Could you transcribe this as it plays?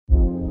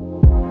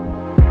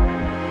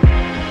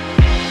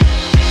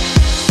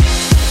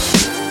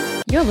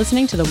You're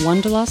listening to the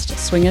Wanderlust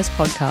Swingers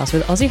podcast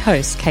with Aussie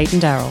hosts Kate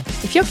and Daryl.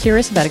 If you're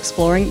curious about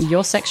exploring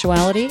your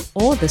sexuality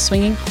or the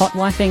swinging, hot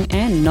wifing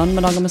and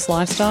non-monogamous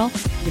lifestyle,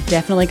 you've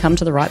definitely come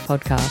to the right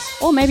podcast.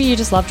 Or maybe you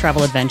just love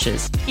travel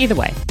adventures. Either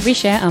way, we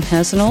share our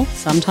personal,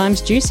 sometimes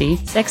juicy,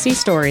 sexy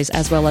stories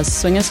as well as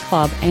swingers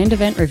club and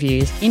event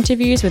reviews,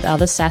 interviews with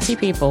other sassy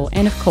people,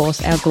 and of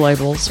course our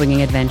global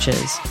swinging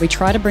adventures. We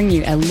try to bring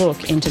you a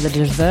look into the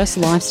diverse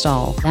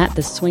lifestyle that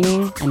the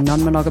swinging and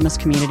non-monogamous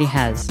community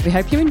has. We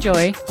hope you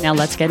enjoy.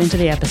 Now let's get into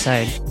the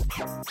episode.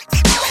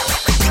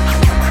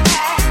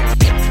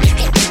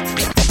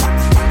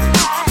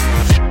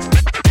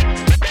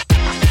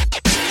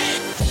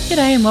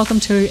 G'day and welcome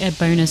to a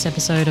bonus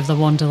episode of the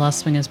Wanderlust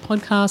Swingers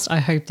podcast. I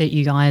hope that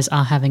you guys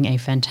are having a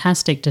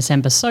fantastic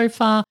December so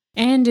far,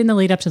 and in the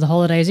lead up to the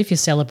holidays, if you're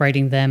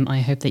celebrating them,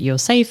 I hope that you're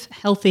safe,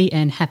 healthy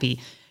and happy.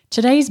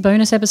 Today's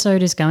bonus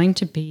episode is going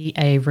to be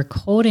a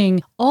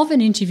recording of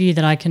an interview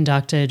that I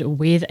conducted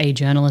with a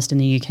journalist in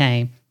the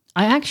UK.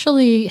 I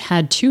actually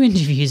had two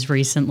interviews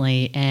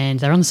recently, and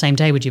they're on the same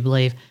day, would you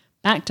believe?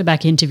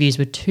 Back-to-back interviews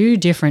with two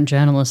different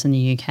journalists in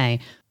the UK.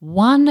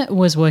 One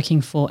was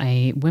working for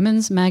a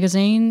women's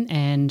magazine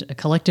and a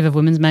collective of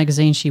women's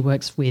magazines. She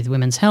works with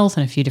Women's Health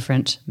and a few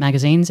different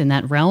magazines in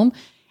that realm.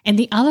 And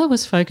the other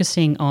was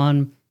focusing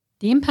on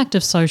the impact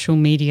of social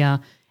media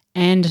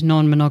and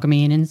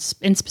non-monogamy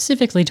and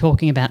specifically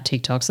talking about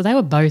TikTok. So they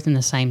were both in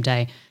the same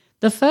day.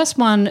 The first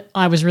one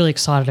I was really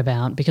excited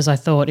about because I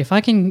thought if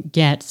I can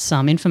get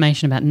some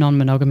information about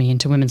non-monogamy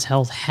into women's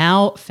health,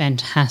 how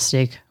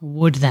fantastic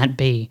would that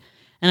be?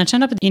 And I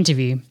turned up at the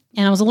interview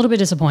and I was a little bit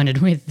disappointed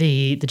with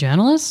the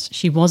journalist.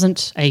 She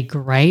wasn't a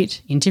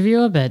great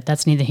interviewer, but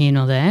that's neither here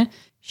nor there.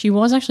 She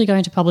was actually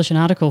going to publish an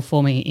article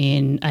for me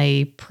in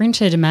a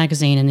printed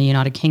magazine in the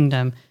United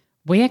Kingdom.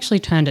 We actually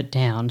turned it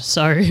down.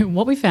 So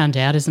what we found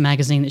out is the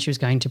magazine that she was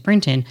going to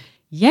print in,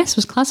 yes,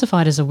 was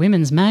classified as a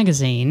women's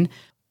magazine,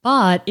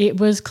 but it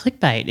was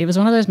clickbait. It was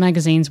one of those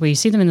magazines where you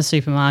see them in the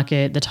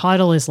supermarket. The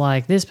title is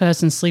like, this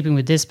person's sleeping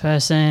with this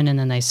person, and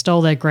then they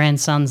stole their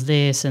grandson's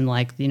this, and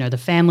like, you know, the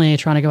family are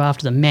trying to go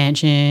after the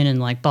mansion, and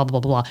like blah, blah,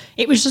 blah, blah.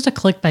 It was just a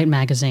clickbait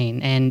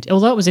magazine. And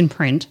although it was in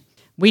print,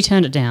 we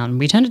turned it down.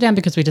 We turned it down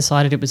because we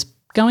decided it was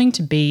going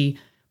to be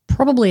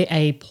probably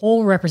a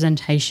poor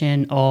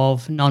representation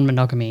of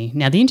non-monogamy.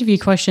 Now, the interview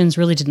questions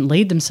really didn't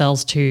lead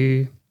themselves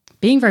to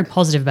being very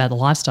positive about the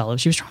lifestyle.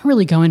 She was trying to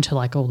really go into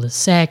like all the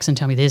sex and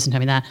tell me this and tell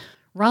me that,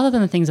 rather than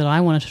the things that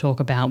I wanted to talk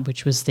about,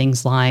 which was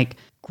things like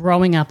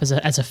growing up as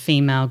a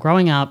female,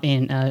 growing up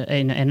in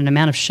an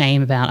amount of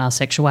shame about our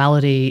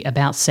sexuality,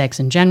 about sex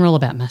in general,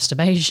 about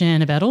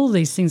masturbation, about all of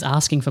these things,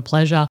 asking for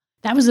pleasure.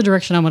 That was the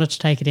direction I wanted to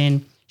take it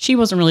in. She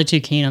wasn't really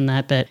too keen on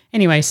that. But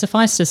anyway,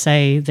 suffice to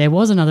say, there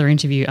was another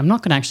interview. I'm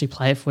not going to actually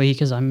play it for you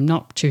because I'm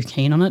not too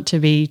keen on it, to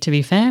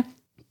be fair.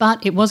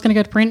 But it was going to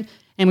go to print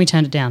and we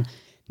turned it down.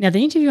 Now,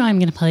 the interview I'm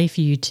going to play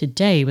for you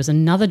today was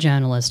another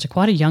journalist,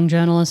 quite a young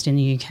journalist in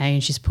the UK,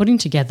 and she's putting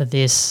together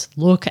this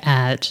look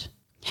at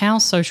how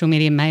social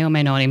media may or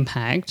may not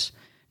impact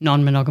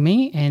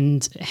non-monogamy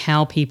and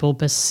how people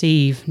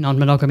perceive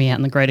non-monogamy out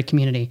in the greater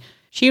community.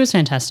 She was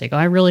fantastic.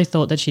 I really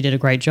thought that she did a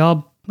great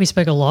job. We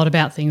spoke a lot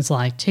about things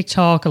like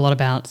TikTok, a lot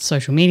about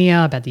social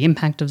media, about the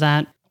impact of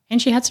that. And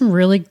she had some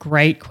really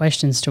great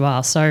questions to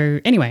ask. So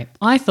anyway,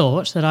 I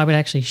thought that I would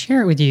actually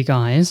share it with you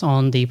guys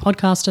on the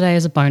podcast today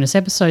as a bonus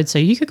episode so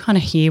you could kind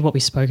of hear what we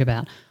spoke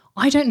about.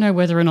 I don't know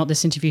whether or not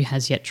this interview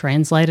has yet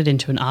translated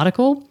into an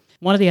article.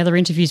 One of the other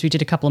interviews we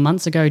did a couple of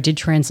months ago did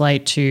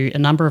translate to a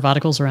number of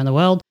articles around the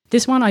world.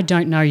 This one, I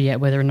don't know yet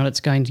whether or not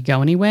it's going to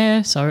go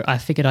anywhere. So I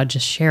figured I'd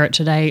just share it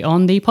today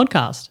on the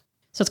podcast.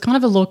 So it's kind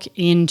of a look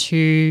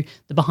into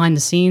the behind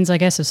the scenes, I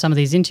guess, of some of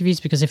these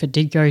interviews, because if it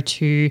did go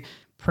to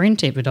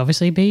print, it would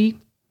obviously be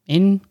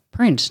in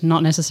print,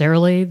 not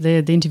necessarily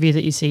the interview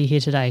that you see here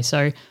today.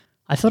 So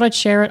I thought I'd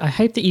share it. I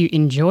hope that you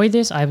enjoy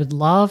this. I would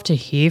love to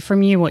hear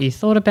from you what you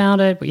thought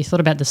about it, what you thought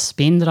about the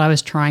spin that I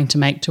was trying to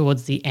make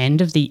towards the end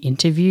of the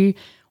interview,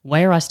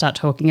 where I start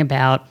talking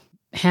about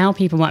how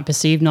people might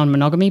perceive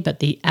non-monogamy,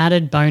 but the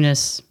added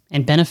bonus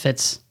and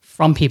benefits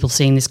from people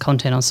seeing this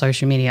content on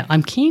social media.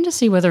 I'm keen to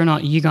see whether or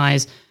not you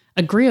guys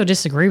agree or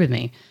disagree with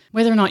me,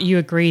 whether or not you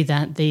agree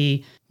that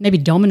the maybe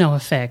domino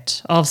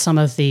effect of some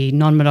of the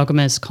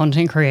non-monogamous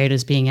content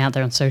creators being out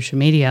there on social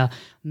media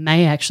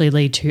may actually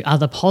lead to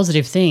other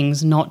positive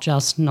things, not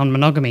just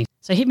non-monogamy.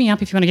 So hit me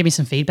up if you want to give me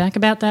some feedback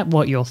about that,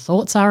 what your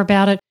thoughts are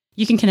about it.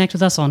 You can connect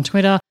with us on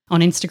Twitter,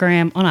 on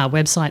Instagram, on our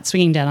website,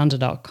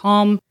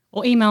 swingingdownunder.com,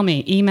 or email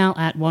me,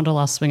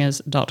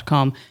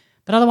 email@wanderlustswingers.com.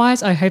 But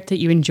otherwise, I hope that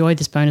you enjoyed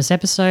this bonus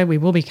episode. We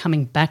will be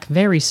coming back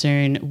very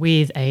soon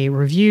with a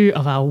review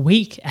of our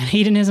week at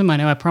Hedonism. I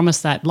know I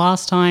promised that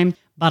last time,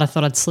 but I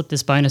thought I'd slip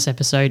this bonus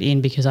episode in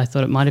because I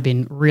thought it might have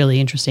been really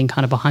interesting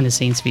kind of behind the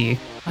scenes for you.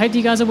 I hope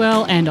you guys are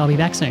well, and I'll be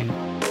back soon.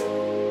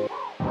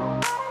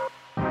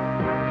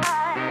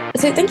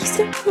 So thank you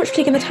so much for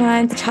taking the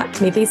time to chat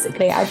to me.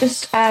 Basically, I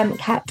just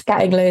kept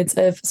getting loads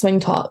of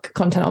SwingTok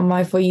content on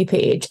my For You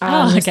page.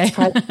 Okay.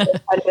 I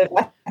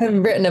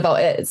haven't written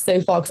about it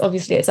so far because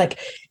obviously it's like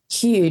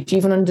huge.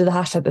 Even under the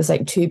hashtag, there's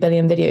like 2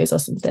 billion videos or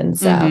something.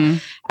 So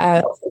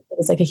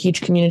there's like a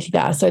huge community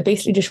there. So I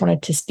basically just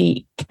wanted to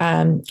speak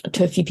to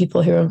a few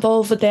people who are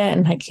involved with it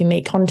and like who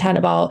make content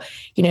about,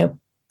 you know,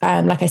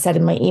 like I said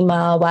in my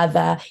email,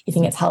 whether you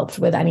think it's helped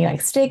with any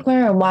like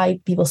stigma and why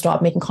people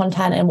start making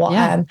content and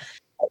what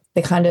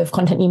the kind of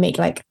content you make,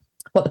 like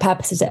what the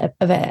purpose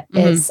of it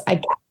is, I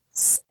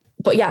guess.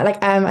 But yeah,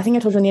 like I think I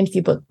told you in the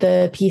interview, but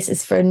the piece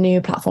is for a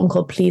new platform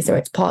called Pleaser.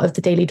 It's part of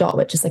the Daily Dot,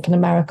 which is like an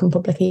American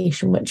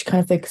publication which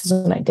kind of focuses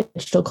on like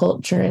digital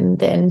culture and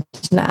the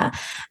internet.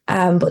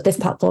 But this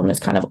platform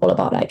is kind of all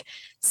about like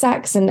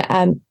sex and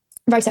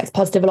very sex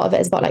positive. A lot of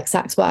it is about like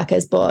sex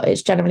workers, but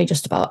it's generally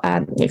just about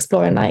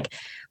exploring like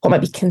what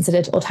might be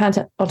considered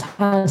alternative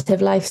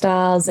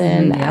lifestyles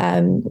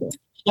and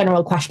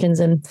general questions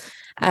and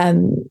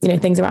you know,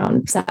 things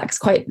around sex.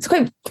 It's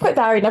quite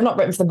varied. I've not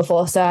written for them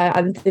before, so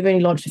they've only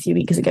launched a few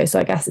weeks ago, so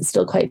I guess it's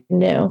still quite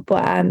new.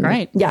 But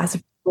great. Yeah, it's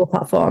a cool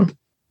platform.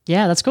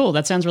 Yeah, that's cool.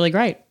 That sounds really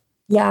great.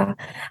 Yeah.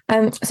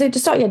 So to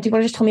start, do you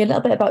want to just tell me a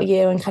little bit about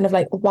you and kind of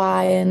like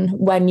why and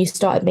when you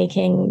started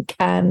making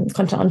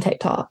content on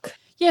TikTok?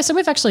 Yeah, so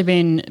we've actually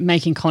been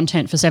making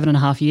content for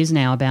 7.5 years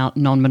now about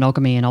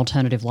non-monogamy and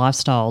alternative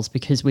lifestyles,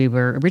 because we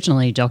were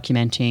originally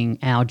documenting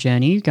our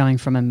journey going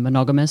from a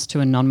monogamous to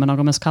a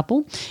non-monogamous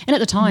couple. And at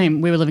the time,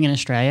 we were living in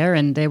Australia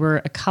and there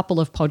were a couple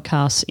of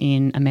podcasts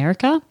in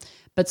America,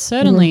 but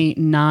certainly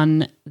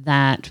none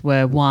that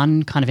were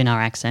one kind of in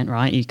our accent,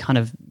 right? You kind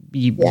of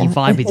you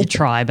vibe with your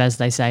tribe, as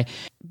they say.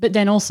 But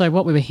then also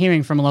what we were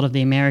hearing from a lot of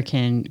the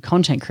American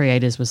content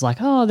creators was like,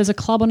 oh, there's a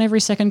club on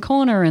every second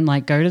corner and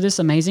like go to this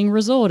amazing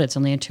resort. It's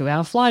only a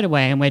 2-hour flight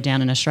away. And we're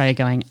down in Australia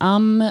going,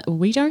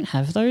 we don't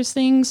have those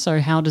things. So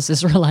how does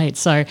this relate?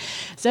 So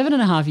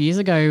 7.5 years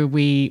ago,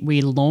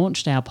 we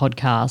launched our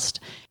podcast.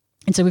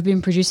 And so we've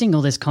been producing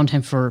all this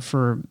content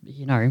for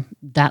you know,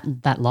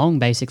 that long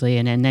basically,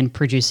 and then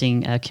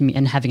producing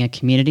and having a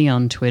community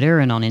on Twitter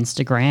and on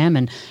Instagram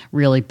and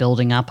really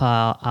building up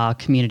our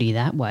community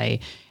that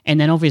way. And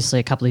then obviously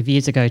a couple of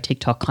years ago,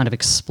 TikTok kind of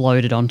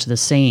exploded onto the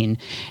scene.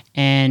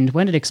 And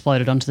when it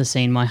exploded onto the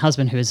scene, my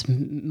husband, who is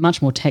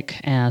much more tech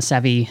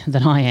savvy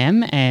than I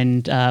am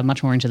and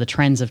much more into the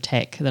trends of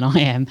tech than I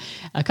am,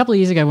 a couple of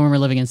years ago when we were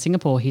living in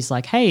Singapore, he's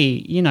like, hey,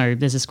 you know,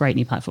 there's this great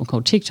new platform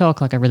called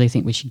TikTok. Like, I really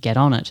think we should get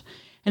on it.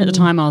 And at the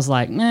time I was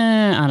like,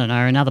 I don't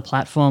know, another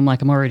platform.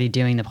 Like, I'm already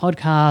doing the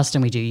podcast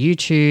and we do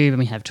YouTube and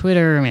we have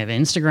Twitter and we have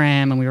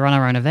Instagram and we run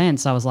our own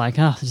events. I was like,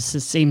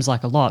 this seems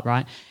like a lot,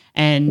 right?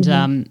 And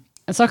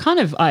so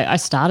I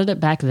started it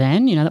back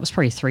then, you know, that was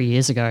probably 3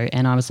 years ago.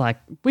 And I was like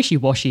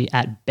wishy-washy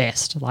at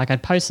best. Like,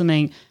 I'd post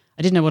something,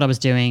 I didn't know what I was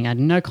doing. I had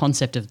no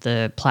concept of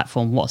the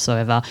platform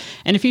whatsoever.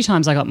 And a few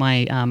times I got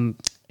my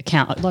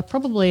account, like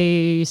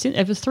probably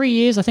it was 3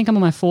 years. I think I'm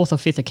on my 4th or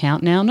 5th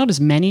account now. Not as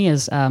many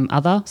as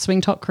other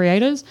SwingTok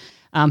creators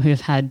who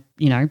have had,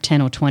 you know,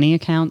 10 or 20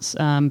 accounts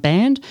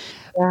banned.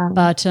 Yeah.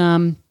 But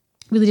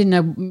really didn't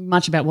know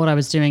much about what I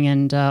was doing,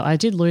 and I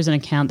did lose an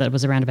account that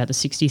was around about the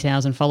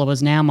 60,000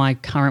 followers. Now my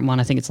current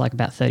one, I think it's like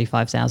about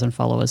 35,000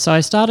 followers. So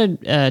I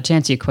started, to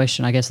answer your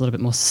question, I guess a little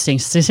bit more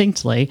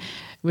succinctly,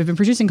 we've been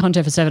producing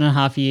content for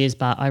 7.5 years,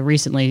 but I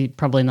recently,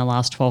 probably in the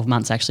last 12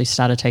 months, actually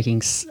started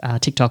taking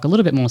TikTok a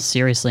little bit more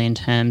seriously in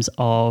terms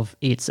of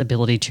its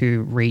ability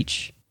to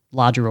reach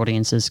larger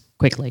audiences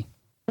quickly.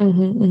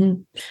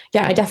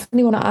 Yeah, I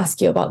definitely want to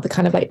ask you about the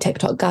kind of like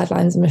TikTok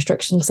guidelines and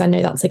restrictions, because I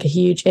know that's like a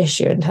huge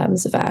issue in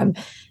terms of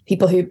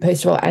people who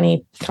post about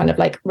any kind of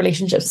like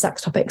relationship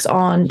sex topics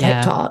on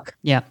TikTok.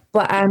 Yeah.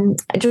 But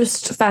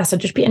just first, I'd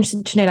just be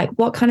interested to know like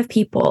what kind of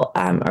people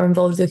are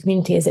involved with the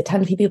community. Is it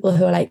tend to be people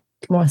who are like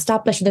more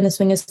established within the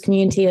swingers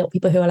community, or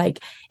people who are like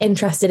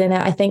interested in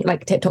it? I think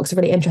like TikTok's a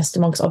really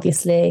interesting one because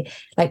obviously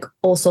like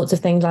all sorts of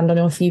things land on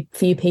your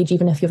For You page,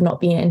 even if you've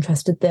not been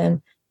interested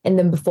in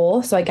them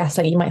before. So I guess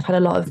like you might have had a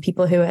lot of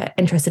people who are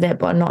interested in it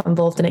but are not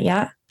involved in it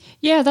yet.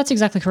 Yeah, that's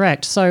exactly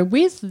correct. So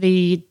with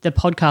the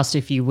podcast,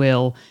 if you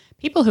will,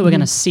 people who are going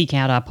to seek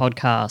out our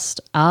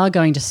podcast are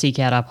going to seek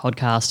out our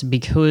podcast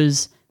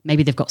because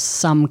maybe they've got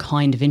some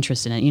kind of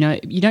interest in it. You know,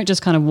 you don't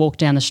just kind of walk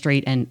down the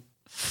street and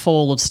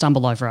fall or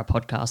stumble over our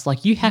podcast.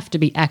 Like, you have to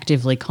be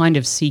actively kind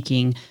of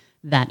seeking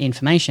that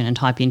information and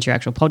type into your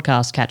actual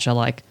podcast catcher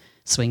like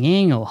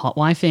swinging or hot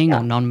wifing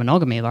or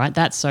non-monogamy, right?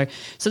 That's so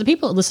the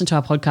people that listen to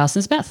our podcast,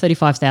 there's about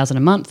 35,000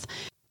 a month.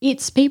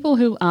 It's people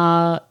who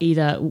are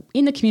either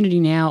in the community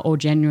now or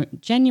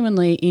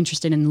genuinely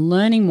interested in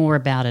learning more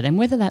about it, and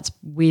whether that's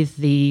with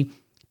the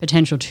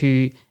potential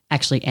to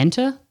actually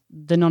enter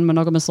the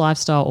non-monogamous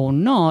lifestyle or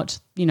not,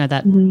 you know,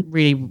 that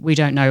really we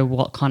don't know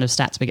what kind of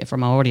stats we get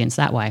from our audience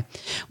that way.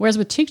 Whereas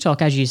with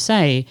TikTok, as you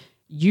say,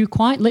 you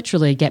quite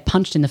literally get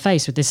punched in the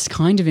face with this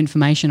kind of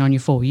information on your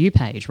For You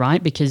page,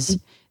 right? Because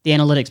the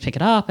analytics pick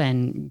it up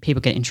and people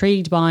get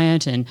intrigued by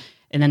it, and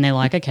then they're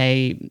like,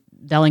 okay,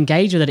 they'll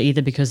engage with it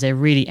either because they're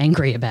really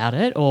angry about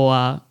it or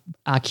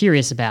are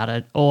curious about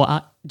it or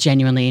are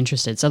genuinely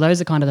interested. So those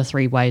are kind of the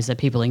three ways that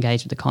people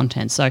engage with the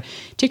content. So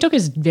TikTok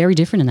is very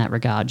different in that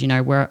regard.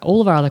 Where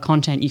all of our other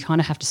content, you kind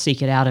of have to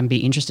seek it out and be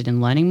interested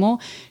in learning more.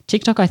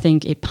 TikTok, I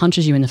think it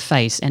punches you in the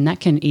face, and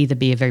that can either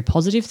be a very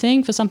positive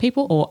thing for some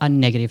people or a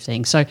negative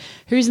thing. So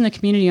who's in the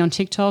community on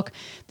TikTok?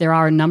 There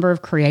are a number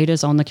of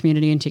creators on the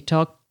community in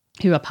TikTok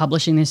who are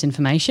publishing this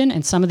information,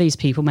 and some of these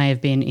people may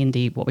have been in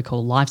the what we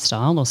call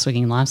lifestyle or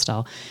swinging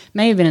lifestyle,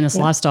 may have been in this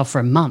lifestyle for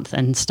a month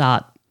and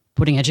start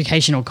putting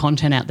educational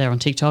content out there on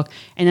TikTok.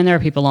 And then there are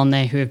people on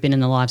there who have been in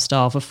the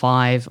lifestyle for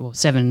 5 or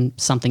 7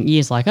 something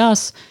years like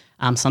us.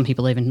 Some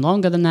people even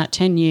longer than that,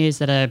 10 years,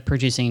 that are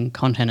producing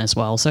content as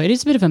well. So it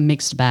is a bit of a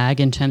mixed bag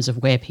in terms of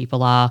where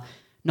people are,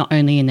 not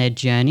only in their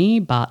journey,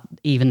 but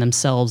even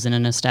themselves in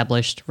an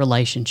established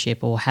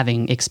relationship or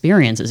having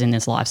experiences in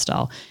this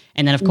lifestyle.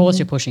 And then, of course,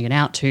 you're pushing it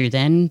out to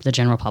then the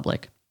general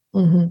public.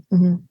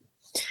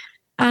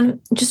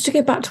 And just to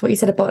go back to what you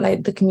said about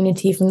like the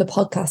community from the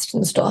podcast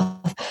and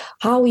stuff,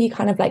 how were you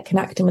kind of like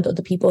connecting with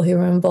other people who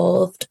were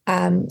involved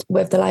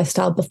with the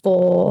lifestyle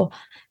before?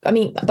 I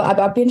mean, but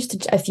I'd be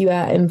interested if you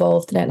were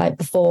involved in it like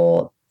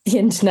before the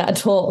internet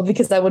at all,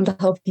 because I wonder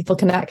how people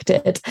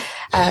connected.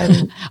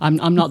 I'm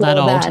not that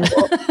old.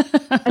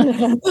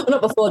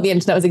 Not before the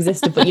internet was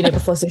existed, but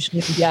before social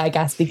media, I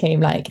guess, became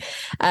like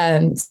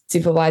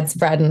super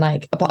widespread, and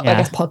like I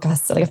guess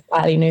podcasts are like a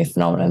fairly new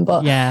phenomenon.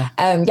 But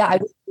I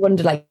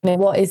wondered like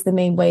what is the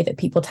main way that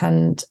people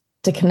tend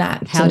to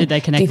connect? How did they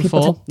connect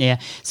before?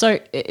 So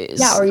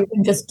or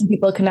even just do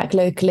people connect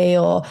locally,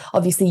 or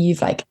obviously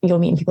you're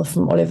meeting people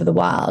from all over the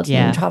world,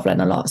 and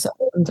traveling a lot. So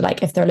I wonder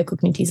like if there are local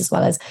communities as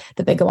well as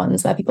the bigger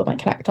ones where people might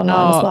connect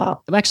online as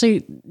well.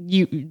 Actually,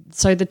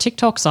 so the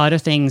TikTok side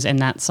of things and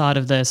that side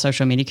of the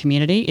social media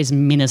community is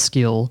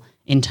minuscule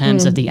in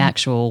terms of the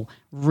actual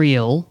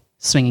real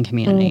swinging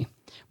community.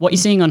 What you're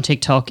seeing on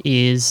TikTok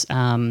is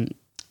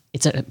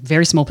it's a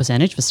very small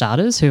percentage for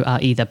starters who are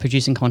either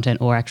producing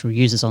content or actual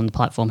users on the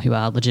platform who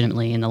are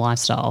legitimately in the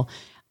lifestyle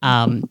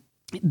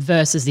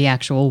versus the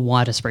actual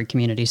wider spread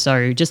community.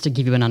 So just to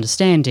give you an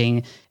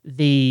understanding,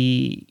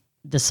 the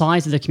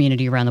size of the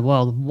community around the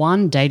world,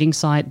 one dating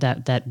site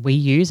that we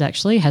use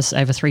actually has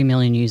over 3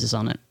 million users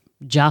on it.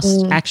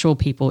 Just actual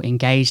people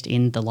engaged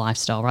in the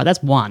lifestyle, right?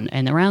 That's one.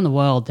 And around the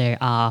world there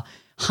are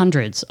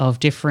hundreds of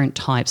different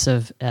types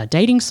of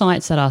dating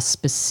sites that are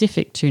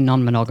specific to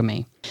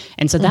non-monogamy.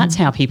 And so that's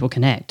how people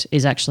connect,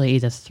 is actually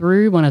either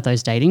through one of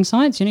those dating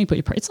sites. You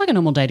put it's like a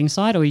normal dating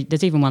site, or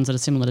there's even ones that are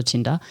similar to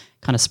Tinder,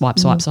 kind of swipe.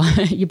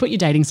 You put your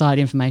dating site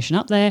information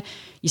up there,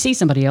 you see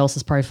somebody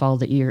else's profile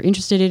that you're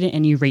interested in,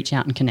 and you reach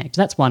out and connect.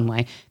 That's one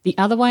way. The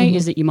other way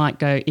is that you might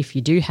go, if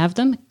you do have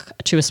them,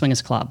 to a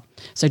swingers club.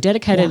 So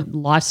dedicated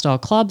lifestyle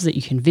clubs that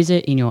you can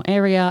visit in your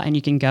area, and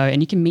you can go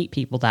and you can meet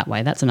people that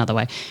way. That's another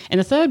way.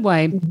 And the third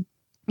way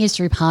is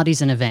through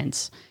parties and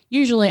events,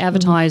 usually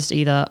advertised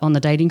either on the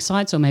dating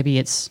sites, or maybe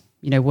it's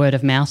word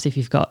of mouth if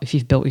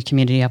you've built your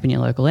community up in your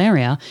local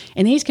area.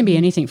 And these can be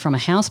anything from a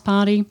house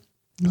party,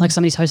 like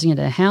somebody's hosting it at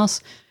their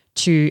house,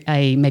 to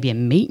maybe a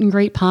meet and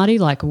greet party.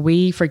 Like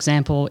we, for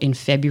example, in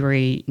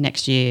February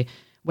next year,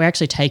 we're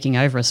actually taking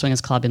over a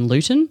swingers club in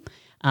Luton.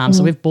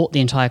 So we've bought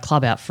the entire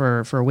club out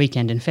for a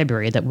weekend in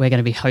February that we're going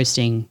to be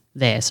hosting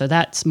there. So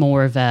that's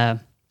more of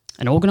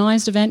an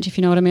organised event, if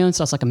you know what I mean.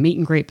 So it's like a meet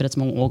and greet, but it's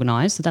more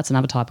organised. So that's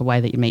another type of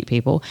way that you meet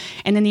people.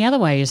 And then the other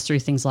way is through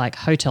things like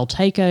hotel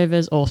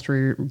takeovers or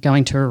through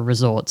going to a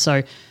resort.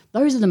 So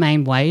those are the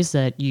main ways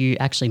that you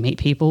actually meet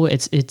people.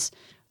 It's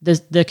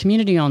the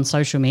community on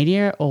social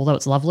media, although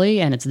it's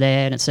lovely and it's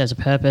there and it serves a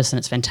purpose and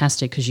it's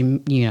fantastic because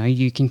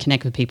you can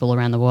connect with people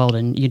around the world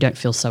and you don't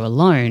feel so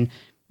alone.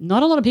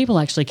 Not a lot of people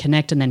actually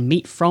connect and then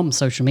meet from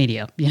social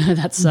media.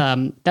 That's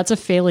a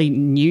fairly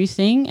new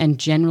thing, and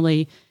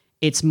generally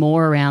it's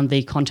more around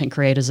the content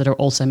creators that are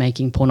also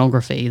making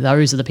pornography.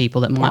 Those are the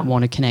people that might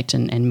want to connect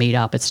and meet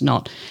up. It's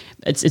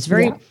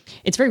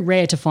very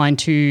rare to find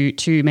two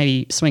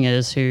maybe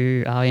swingers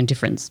who are in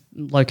different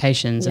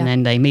locations and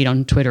then they meet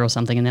on Twitter or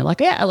something and they're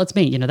like, yeah, let's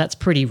meet. That's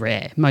pretty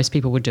rare. Most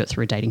people would do it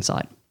through a dating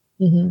site.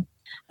 And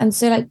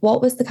so like,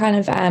 what was the kind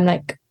of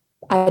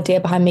idea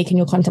behind making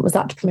your content? Was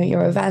that to promote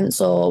your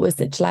events, or was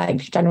it to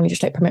generally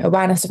just promote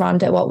awareness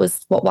around it?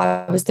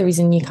 Why was the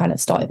reason you kind of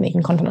started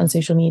making content on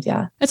social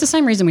media? It's the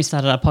same reason we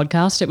started our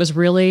podcast. It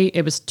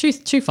was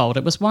twofold.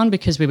 It was one,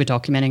 because we were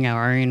documenting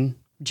our own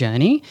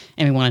journey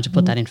and we wanted to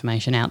put that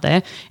information out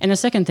there. And the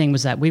second thing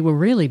was that we were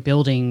really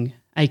building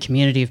a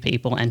community of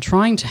people and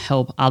trying to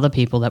help other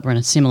people that were in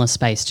a similar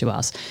space to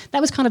us.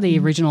 That was kind of the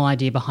original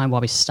idea behind why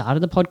we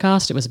started the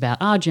podcast. It was about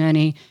our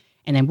journey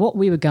and then what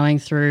we were going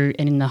through,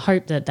 and in the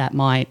hope that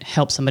might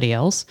help somebody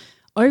else.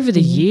 Over the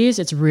years,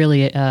 it's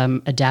really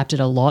adapted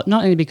a lot,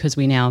 not only because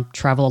we now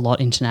travel a lot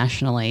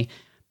internationally,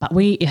 but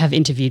we have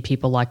interviewed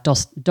people like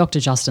Dr.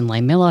 Justin Leigh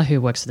Miller, who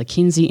works for the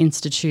Kinsey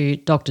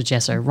Institute, Dr.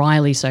 Jess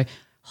O'Reilly. So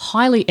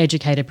highly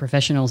educated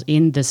professionals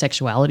in the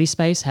sexuality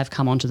space have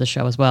come onto the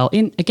show as well,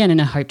 in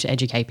a hope to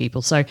educate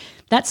people. So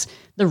that's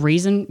the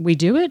reason we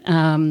do it.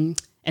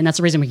 And that's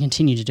the reason we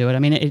continue to do it. I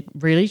mean, it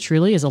really,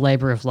 truly is a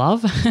labor of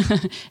love.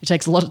 It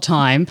takes a lot of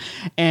time,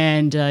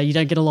 and you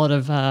don't get a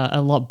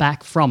lot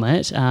back from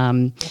it.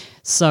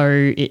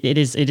 So it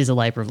is a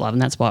labor of love,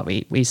 and that's why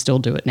we still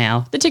do it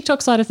now. The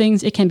TikTok side of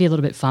things, it can be a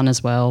little bit fun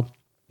as well.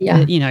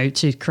 Yeah,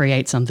 to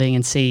create something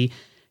and see.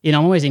 I'm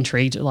always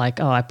intrigued. Like,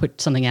 I put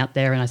something out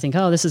there, and I think,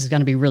 this is going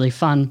to be really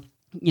fun.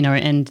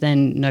 And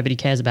then nobody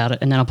cares about it.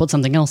 And then I'll put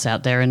something else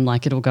out there and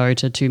like it'll go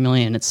to 2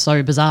 million. It's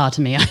so bizarre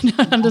to me. I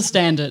don't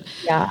understand it.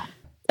 Yeah.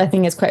 I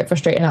think it's quite a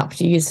frustrating app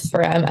to use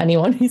for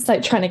anyone who's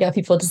like trying to get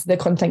people to see the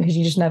content, because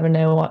you just never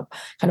know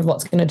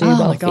what's going to do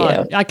well for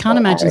you. I can't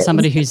imagine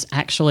somebody who's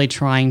actually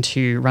trying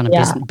to run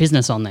a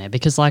business on there,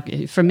 because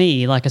like for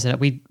me, like I said,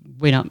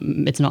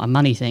 it's not a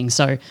money thing.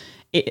 So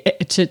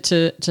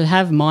to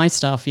have my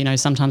stuff,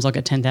 sometimes I'll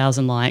get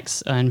 10,000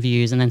 likes and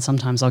views, and then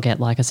sometimes I'll get,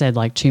 like I said,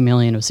 like 2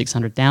 million or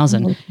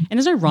 600,000, and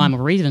there's no rhyme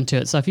or reason to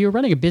it. So if you were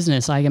running a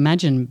business, I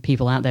imagine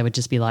people out there would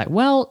just be like,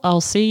 well,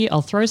 I'll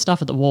throw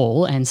stuff at the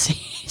wall and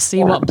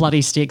see what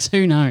bloody sticks.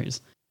 Who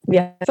knows?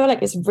 Yeah, I feel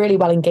like it's really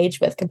well engaged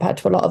with compared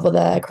to a lot of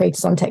other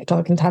creators on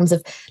TikTok in terms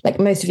of like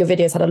most of your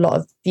videos had a lot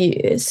of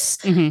views.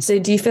 So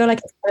do you feel like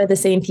it's kind of the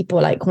same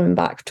people like coming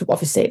back to,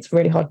 obviously it's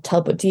really hard to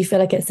tell, but do you feel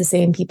like it's the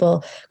same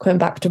people coming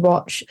back to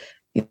watch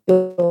your,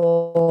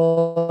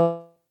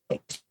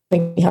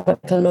 you have like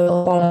a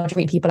loyal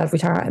following people every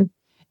time?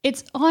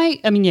 I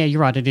mean, yeah,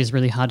 you're right. It is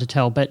really hard to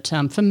tell. But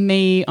for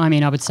me, I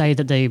mean, I would say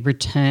that the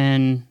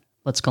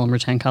let's call them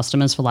return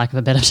customers for lack of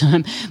a better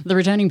term, the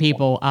returning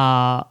people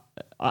are,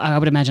 I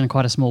would imagine,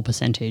 quite a small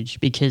percentage,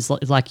 because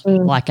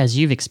like as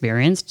you've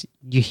experienced,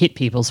 you hit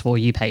people's For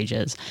You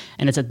pages,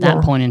 and it's at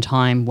that point in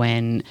time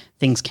when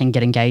things can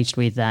get engaged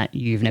with that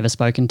you've never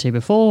spoken to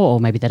before, or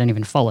maybe they don't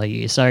even follow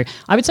you. So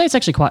I would say it's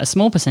actually quite a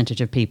small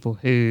percentage of people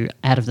who,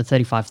 out of the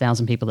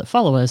 35,000 people that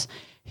follow us,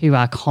 who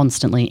are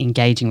constantly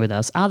engaging with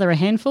us. Are there a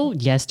handful?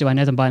 Yes. Do I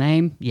know them by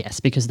name? Yes,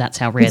 because that's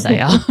how rare they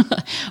are.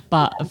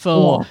 But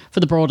for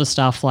the broader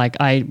stuff, like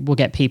I will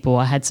get people,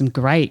 I had some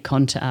great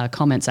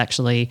comments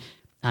actually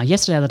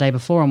yesterday or the day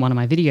before on one of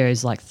my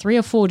videos, like 3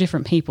 or 4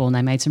 different people, and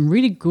they made some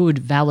really good,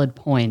 valid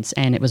points,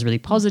 and it was really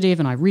positive,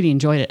 and I really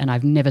enjoyed it, and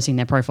I've never seen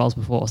their profiles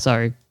before.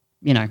 So,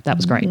 that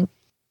was great.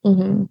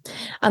 And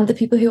the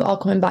people who are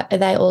coming back, are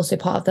they also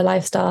part of the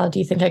lifestyle? Do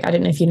you think, like, I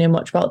don't know if you know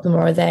much about them,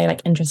 or are they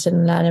like interested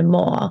in learning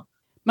more?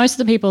 Most of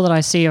the people that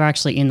I see are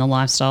actually in the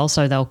lifestyle,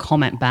 so they'll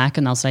comment back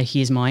and they'll say,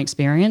 here's my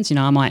experience.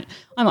 I might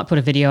put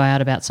a video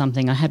out about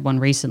something. I had one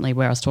recently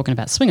where I was talking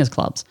about swingers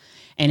clubs.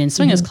 And in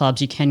swingers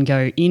clubs, you can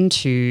go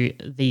into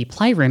the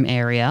playroom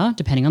area,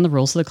 depending on the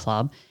rules of the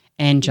club,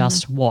 and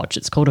just watch.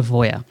 It's called a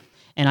voyeur.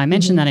 And I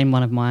mentioned that in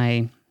one of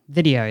my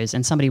videos,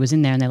 and somebody was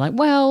in there and they're like,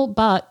 well,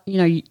 but,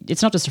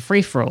 it's not just a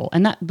free-for-all.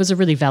 And that was a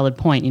really valid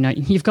point.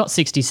 You've got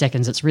 60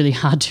 seconds. It's really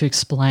hard to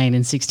explain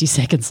in 60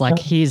 seconds, like,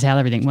 here's how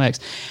everything works.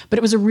 But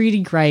it was a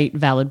really great,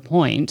 valid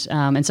point.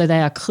 And so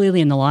they are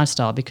clearly in the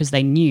lifestyle, because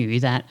they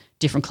knew that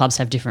different clubs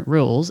have different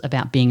rules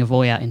about being a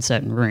voyeur in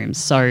certain rooms.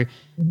 So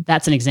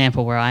that's an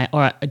example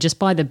where just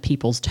by the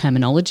people's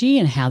terminology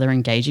and how they're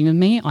engaging with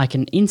me, I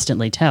can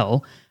instantly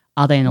tell,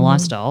 are they in the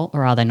lifestyle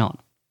or are they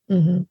not?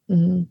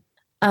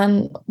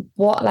 And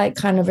what like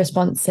kind of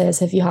responses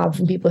have you had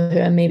from people who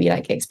are maybe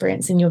like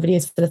experiencing your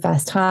videos for the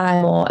first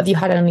time, or have you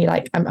had any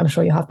like, I'm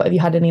sure you have, but have you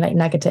had any like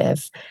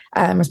negative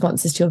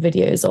responses to your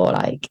videos, or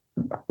like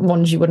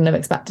ones you wouldn't have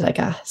expected, I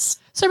guess?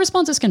 So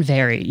responses can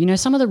vary.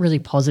 Some of the really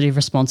positive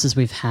responses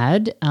we've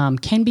had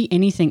can be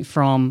anything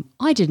from,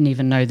 I didn't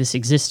even know this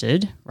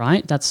existed,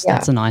 right? That's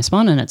a nice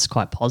one, and it's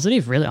quite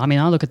positive, really. I mean,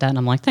 I look at that and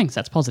I'm like, thanks,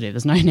 that's positive.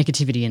 There's no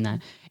negativity in that.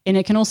 And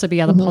it can also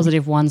be other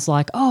positive ones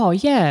like, oh,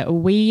 yeah,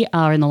 we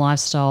are in the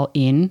lifestyle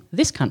in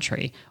this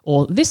country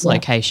or this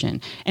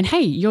location. And,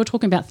 hey, you're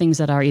talking about things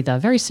that are either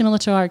very similar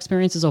to our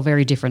experiences or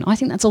very different. I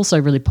think that's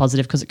also really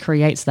positive, because it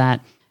creates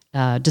that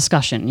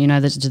discussion,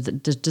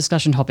 the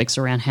discussion topics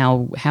around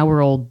how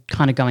we're all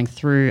kind of going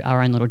through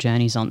our own little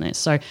journeys on this.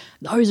 So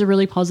those are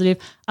really positive.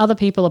 Other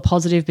people are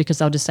positive because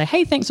they'll just say,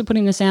 hey, thanks for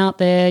putting this out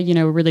there. We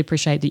really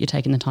appreciate that you're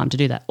taking the time to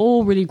do that.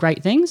 All really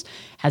great things.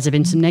 Has there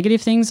been some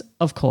negative things?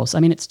 Of course. I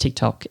mean, it's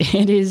TikTok.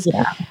 It is,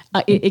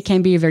 it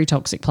can be a very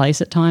toxic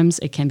place at times.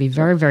 It can be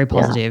very, very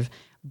positive.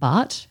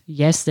 But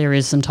yes, there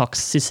is some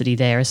toxicity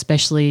there,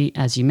 especially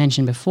as you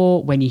mentioned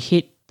before, when you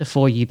hit the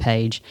For You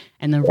page.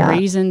 And the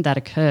reason that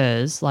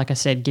occurs, like I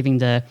said, giving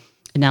the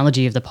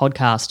analogy of the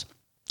podcast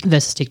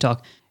versus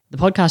TikTok, the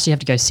podcast, you have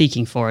to go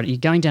seeking for it. You're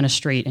going down a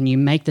street and you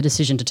make the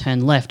decision to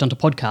turn left onto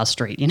podcast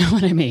street. You know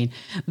what I mean?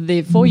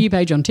 The For You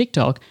page on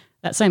TikTok,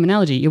 that same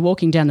analogy, you're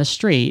walking down the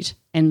street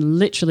and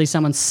literally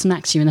someone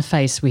smacks you in the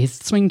face with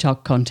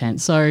SwingTok content.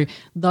 So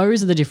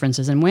those are the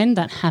differences. And when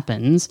that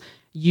happens,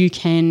 you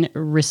can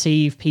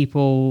receive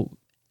people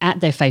at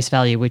their face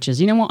value, which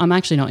is, you know what, I'm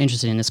actually not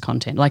interested in this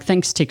content. Like,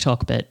 thanks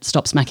TikTok, but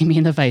stop smacking me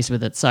in the face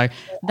with it. So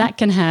that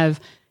can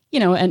have,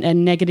 a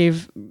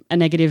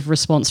negative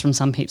response from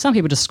some people. Some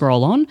people just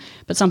scroll on,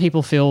 but some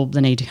people feel the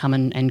need to come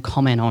and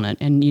comment on it.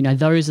 And,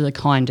 those are the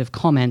kind of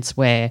comments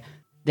where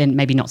they're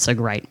maybe not so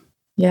great.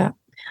 Yeah.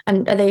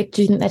 And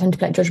do you think they tend to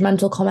be like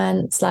judgmental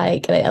comments,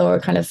 like, or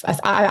kind of?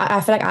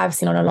 I feel like I've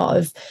seen on a lot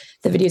of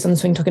the videos on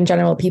SwingTok in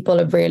general, people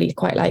are really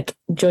quite like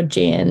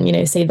judgy and, you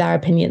know, say their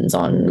opinions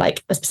on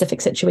like a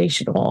specific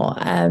situation or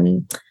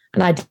an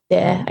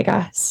idea, I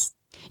guess.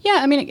 Yeah,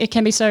 I mean, it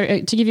can be. So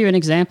to give you an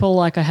example,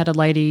 like I had a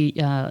lady,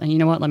 and you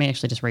know what, let me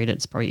actually just read it.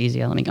 It's probably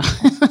easier. Let me go.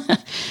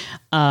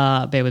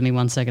 Bear with me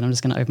 1 second. I'm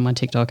just going to open my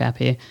TikTok app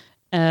here.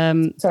 Sorry,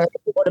 I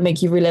don't want to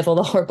make you relive all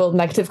the horrible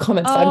negative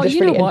comments. Oh,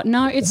 you know what?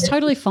 No, it's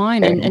totally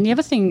fine. And the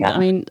other thing, I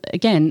mean,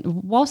 again,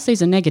 whilst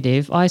these are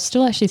negative, I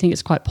still actually think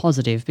it's quite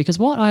positive, because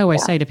what I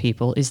always say to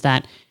people is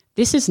that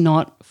this is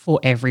not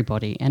for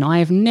everybody. And I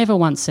have never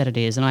once said it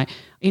is. And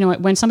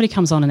when somebody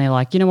comes on and they're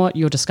like, you know what,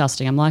 you're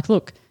disgusting. I'm like,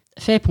 look,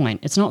 fair point.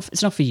 It's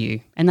not for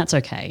you, and that's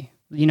okay.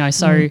 You know,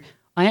 so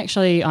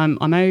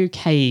I'm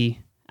okay.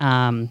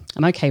 I'm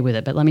okay with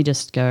it. But let me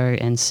just go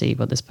and see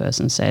what this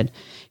person said.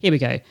 Here we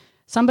go.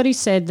 Somebody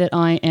said that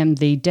I am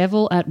the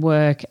devil at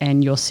work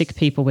and you're sick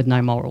people with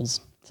no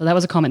morals. So that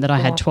was a comment that I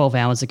had 12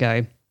 hours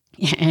ago.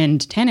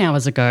 And 10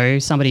 hours ago,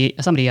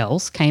 somebody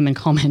else came and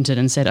commented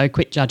and said, "Oh,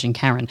 quit judging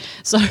Karen."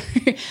 So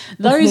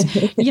those,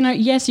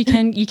 yes, you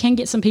can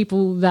get some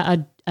people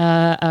that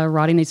are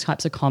writing these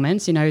types of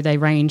comments. You know, they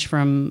range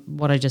from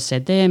what I just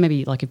said there,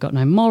 maybe like you've got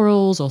no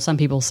morals, or some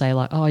people say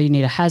like, oh, you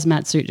need a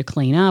hazmat suit to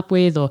clean up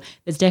with, or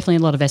there's definitely a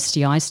lot of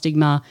STI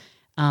stigma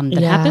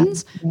that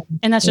happens,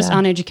 and that's just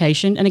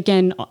uneducation. And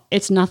again,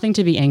 it's nothing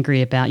to be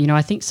angry about. You know,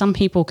 I think some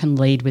people can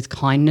lead with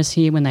kindness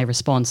here when they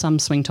respond. Some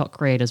SwingTok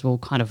creators will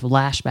kind of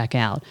lash back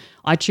out.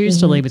 I choose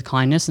to lead with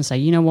kindness and say,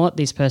 you know what,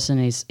 this person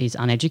is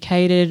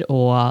uneducated,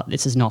 or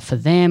this is not for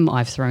them.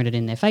 I've thrown it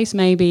in their face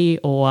maybe,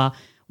 or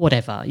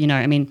whatever. You know,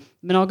 I mean,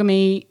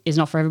 monogamy is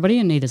not for everybody,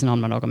 and neither is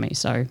non-monogamy.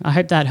 So I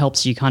hope that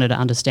helps you kind of to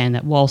understand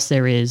that whilst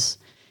there is,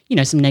 you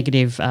know, some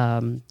negative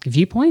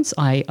viewpoints,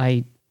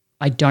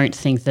 I don't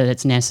think that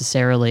it's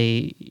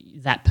necessarily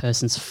that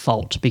person's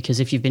fault, because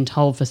if you've been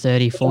told for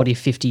 30, 40,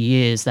 50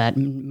 years that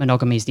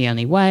monogamy is the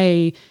only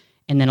way,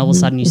 and then all of a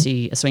sudden you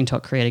see a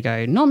SwingTok creator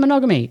go,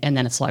 non-monogamy, and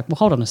then it's like, well,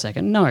 hold on a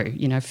second. No,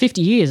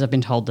 50 years I've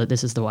been told that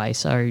this is the way.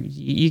 So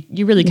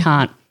you really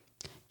can't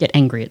get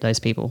angry at those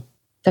people.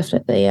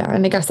 Definitely, yeah.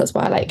 And I guess that's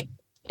why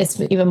it's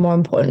even more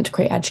important to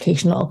create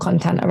educational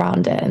content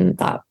around it, and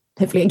that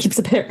hopefully it keeps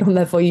appearing on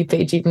their For You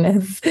page, even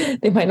if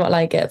they might not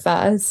like it at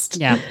first.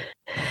 Yeah.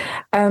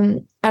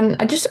 And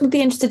I just would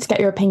be interested to get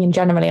your opinion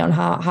generally on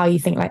how you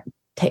think like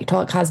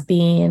TikTok has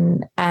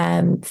been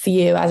for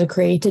you as a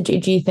creator.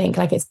 Do you think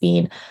like it's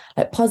been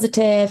like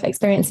positive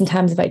experience in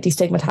terms of like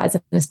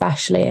destigmatizing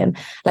especially, and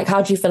like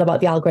how do you feel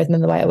about the algorithm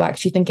and the way it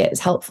works? Do you think it's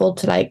helpful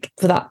to like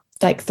for that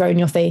like throw in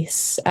your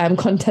face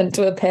content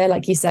to appear,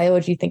 like you say,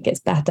 or do you think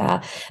it's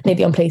better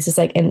maybe on places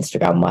like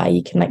Instagram where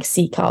you can like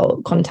seek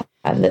out content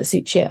that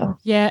suits you?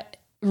 Yeah.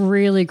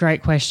 Really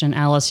great question,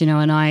 Alice.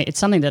 And it's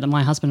something that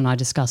my husband and I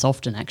discuss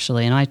often,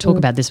 actually, and I talk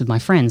about this with my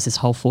friends, this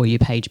whole For You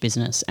page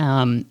business,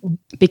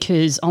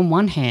 because on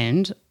one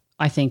hand,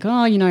 I think,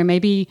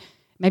 maybe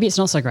it's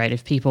not so great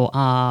if people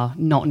are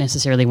not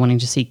necessarily wanting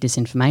to seek this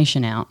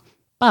information out.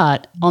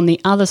 But on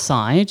the other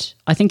side,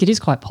 I think it is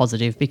quite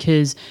positive,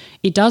 because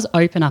it does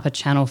open up a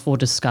channel for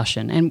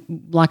discussion. And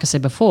like I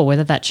said before,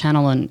 whether that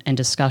channel and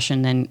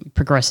discussion then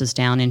progresses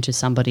down into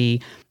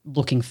somebody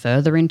looking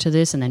further into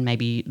this and then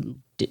maybe,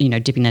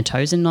 dipping their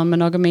toes in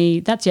non-monogamy,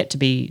 that's yet to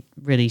be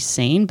really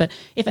seen. But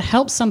if it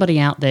helps somebody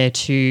out there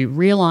to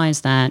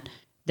realise that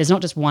there's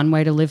not just one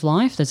way to live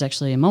life, there's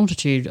actually a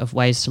multitude of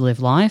ways to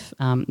live life.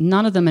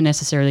 None of them are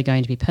necessarily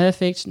going to be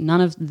perfect.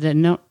 They're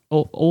not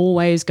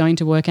always going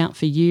to work out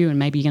for you, and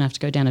maybe you're going to have to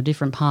go down a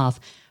different path.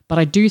 But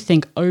I do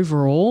think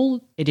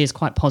overall it is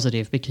quite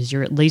positive, because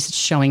you're at least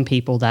showing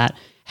people that,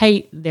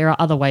 hey, there are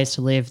other ways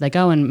to live. They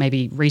go and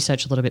maybe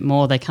research a little bit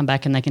more. They come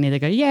back and they can either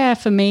go, yeah,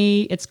 for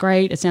me, it's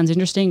great, it sounds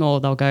interesting,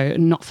 or they'll go,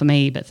 not for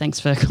me, but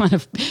thanks for kind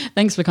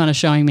of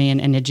showing me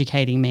and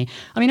educating me.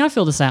 I mean, I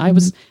feel the same. I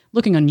was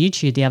looking on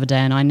YouTube the other day,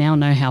 and I now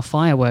know how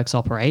fireworks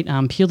ooperate,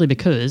 purely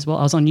because, I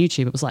was on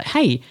YouTube. It was like,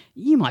 hey,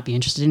 you might be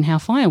interested in how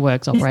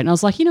fireworks operate. And I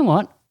was like, you know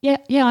what? Yeah,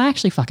 I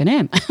actually fucking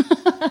am.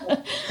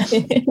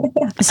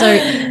 So,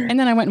 and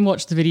then I went and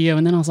watched the video,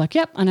 and then I was like,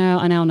 yep, I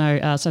now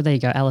know. So there you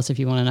go, Alice, if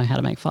you want to know how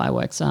to make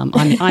fireworks, I'm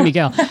your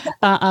girl.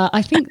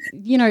 I think,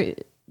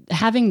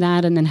 having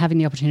that and then having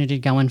the opportunity to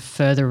go and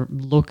further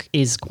look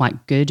is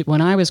quite good. When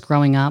I was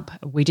growing up,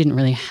 I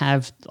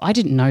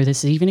didn't know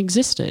this even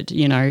existed,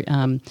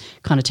 kind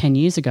of 10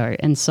 years ago.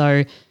 And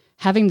so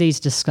having these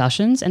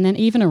discussions, and then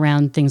even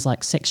around things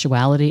like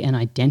sexuality and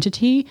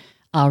identity,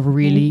 are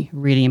really,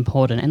 really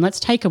important. And let's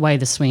take away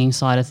the swinging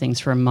side of things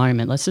for a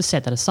moment. Let's just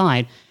set that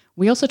aside.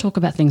 We also talk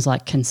about things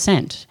like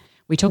consent.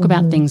 We talk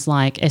about things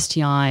like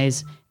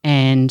STIs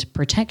and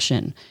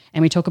protection.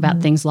 And we talk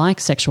about things like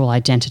sexual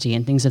identity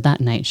and things of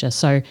that nature.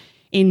 So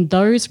in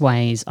those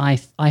ways,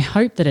 I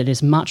hope that it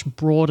is much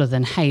broader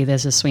than, hey,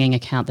 there's a swinging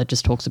account that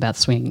just talks about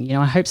swinging.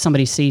 I hope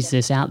somebody sees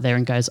this out there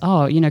and goes,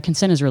 oh,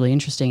 consent is really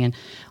interesting, and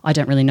I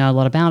don't really know a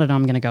lot about it.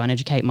 I'm going to go and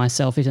educate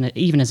myself,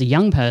 even as a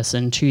young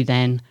person, to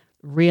then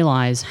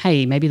realize,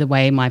 hey, maybe the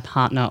way my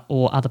partner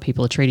or other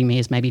people are treating me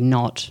is maybe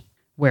not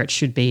where it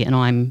should be, and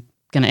I'm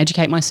going to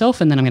educate myself,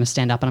 and then I'm going to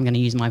stand up and I'm going to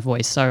use my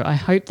voice. So I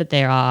hope that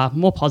there are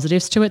more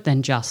positives to it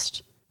than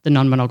just the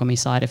non-monogamy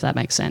side, if that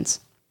makes sense.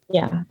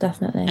 Yeah,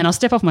 definitely. And I'll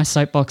step off my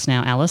soapbox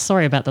now, Alice.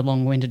 Sorry about the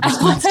long-winded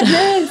response.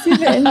 No,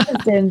 super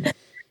interesting.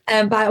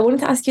 But I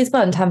wanted to ask you as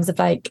well, in terms of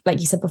like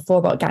you said before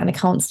about getting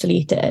accounts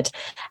deleted.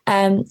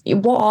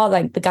 What are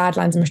like the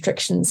guidelines and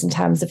restrictions in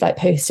terms of like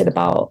posting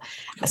about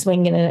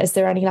swinging? And is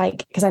there any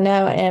like, because I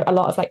know a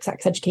lot of like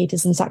sex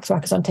educators and sex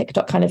workers on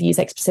TikTok kind of use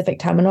like specific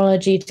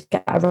terminology to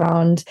get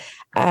around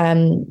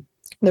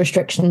the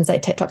restrictions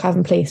that TikTok have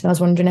in place. And I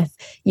was wondering if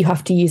you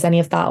have to use any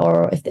of that,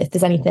 or if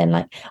there's anything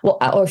like,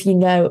 or if you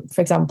know,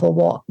 for example,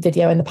 what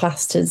video in the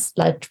past has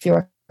led for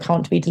your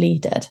account to be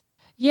deleted.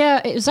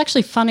 Yeah, it was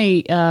actually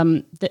funny.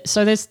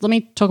 So let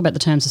me talk about the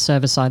terms of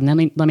service side, and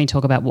then let me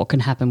talk about what can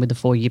happen with the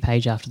For You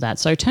page after that.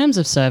 So terms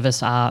of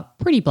service are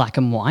pretty black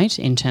and white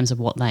in terms of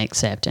what they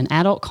accept, and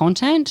adult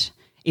content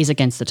is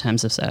against the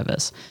terms of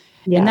service.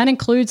 Yeah. And that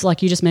includes,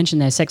 like you just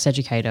mentioned there, sex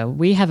educator.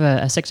 We have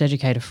a sex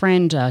educator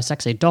friend,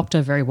 sex ed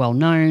doctor, very well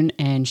known,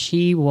 and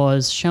she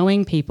was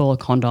showing people a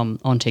condom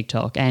on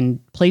TikTok, and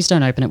please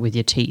don't open it with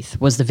your teeth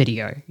was the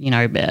video,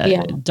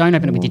 don't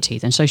open it with your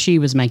teeth. And so she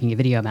was making a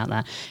video about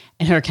that,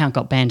 and her account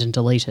got banned and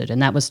deleted, and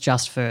that was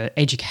just for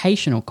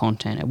educational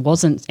content. It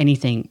wasn't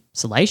anything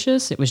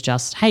salacious. It was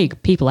just, hey,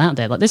 people out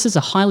there, like this is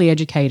a highly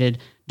educated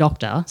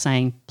doctor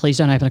saying, please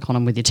don't open a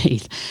condom with your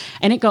teeth.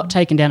 And it got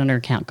taken down and her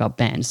account got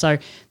banned. So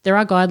there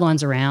are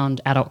guidelines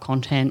around adult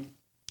content,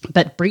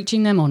 but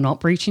breaching them or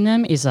not breaching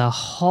them is a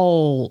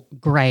whole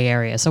grey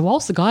area. So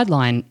whilst the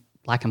guideline,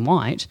 black and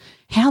white,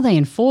 how they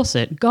enforce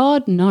it,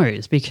 God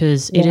knows,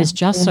 because it is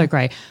just so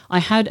grey. I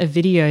had a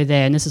video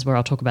there, and this is where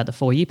I'll talk about the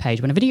For You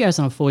page. When a video is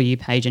on a For You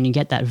page and you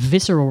get that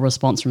visceral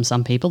response from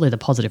some people, either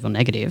positive or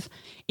negative,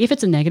 if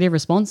it's a negative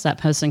response, that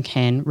person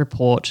can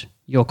report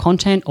your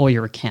content or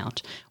your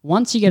account.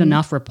 Once you get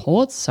enough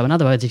reports, so in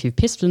other words, if you've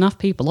pissed enough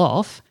people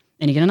off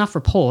and you get enough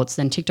reports,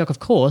 then TikTok, of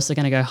course, they're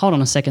going to go, hold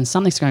on a second,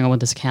 something's going on with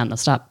this account. They'll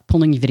start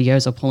pulling your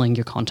videos or pulling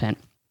your content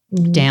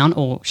down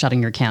or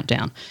shutting your account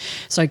down.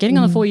 So getting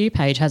on the For You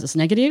page has its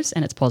negatives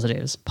and its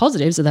positives.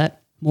 Positives are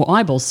that more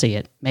eyeballs see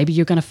it. Maybe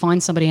you're going to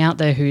find somebody out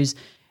there who's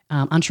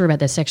unsure about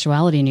their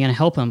sexuality and you're going to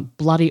help them.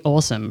 Bloody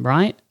awesome,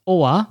 right?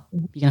 Or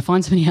you're going to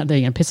find somebody out there,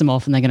 you're going to piss them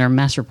off and they're going to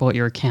mass report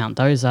your account.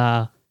 Those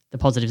are the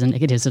positives and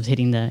negatives of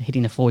hitting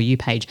the For You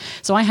page.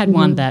 So I had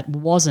one that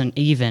wasn't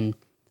even,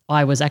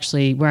 I was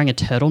actually wearing a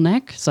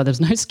turtleneck, so there was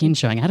no skin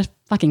showing. I had a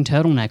fucking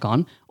turtleneck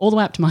on all the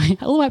way up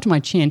to my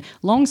chin,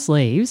 long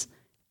sleeves,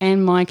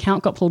 and my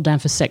account got pulled down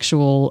for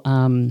sexual,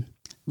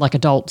 like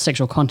adult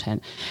sexual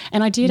content.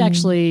 And I did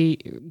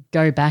actually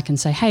go back and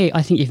say, hey,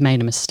 I think you've made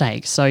a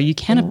mistake. So you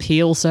can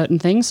appeal certain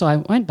things. So I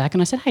went back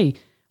and I said, hey,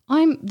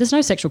 there's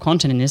no sexual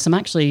content in this.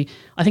 I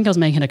think I was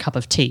making a cup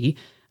of tea.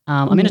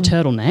 I'm in a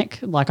turtleneck.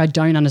 Like, I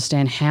don't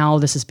understand how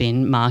this has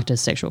been marked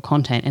as sexual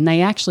content. And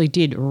they actually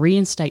did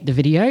reinstate the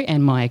video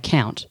and my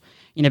account,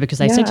 because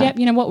they said,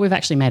 you know what, we've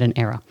actually made an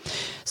error.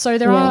 So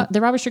there are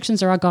restrictions,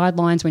 there are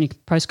guidelines when you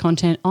post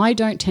content. I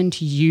don't tend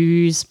to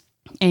use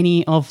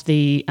any of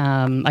the,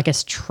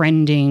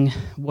 trending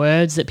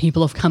words that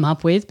people have come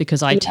up with,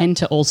 because I tend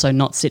to also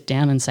not sit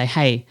down and say,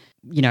 hey,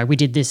 we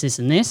did this, this,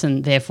 and this,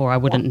 and therefore I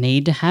wouldn't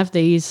need to have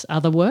these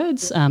other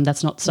words.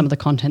 That's not some of the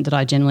content that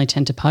I generally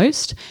tend to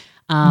post.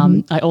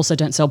 I also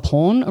don't sell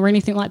porn or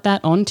anything like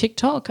that on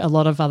TikTok. A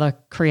lot of other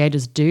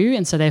creators do,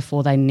 and so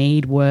therefore they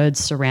need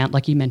words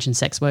like you mentioned,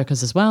 sex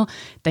workers as well.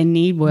 They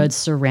need words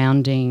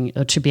surrounding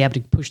to be able to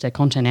push their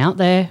content out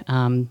there.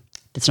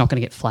 That's not going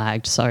to get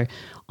flagged. So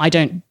I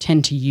don't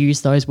tend to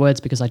use those words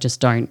because I just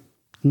don't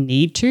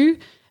need to.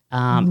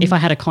 If I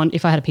had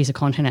a piece of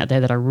content out there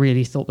that I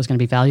really thought was going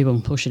to be valuable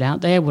and push it out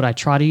there, would I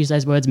try to use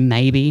those words?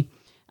 Maybe,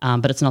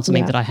 but it's not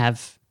something that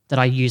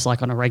I use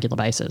like on a regular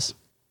basis.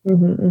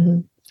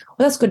 Well,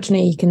 that's good to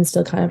know. You can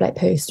still kind of like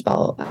post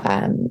about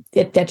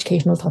the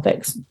educational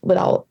topics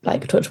without,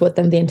 like, touch wood,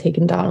 them being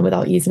taken down,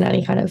 without using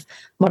any kind of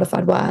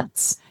modified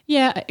words.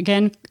 Yeah,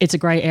 again, it's a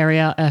grey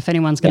area. If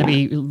anyone's going to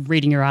be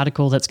reading your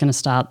article that's going to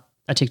start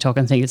a TikTok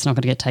and think it's not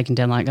going to get taken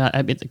down, like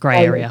it's a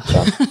grey area.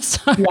 Sure.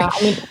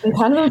 I'm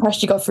kind of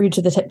impressed you got through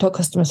to the TikTok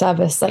customer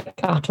service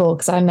at all,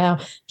 because I know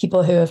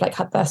people who have like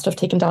had their stuff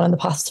taken down in the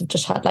past have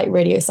just had like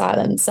radio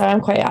silence. So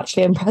I'm quite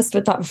actually impressed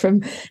with that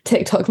from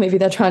TikTok. Maybe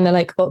they're trying to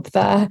like up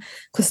their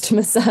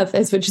customer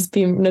service, which has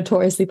been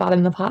notoriously bad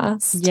in the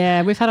past.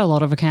 Yeah, we've had a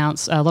lot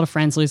of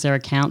friends lose their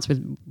accounts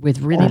with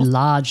really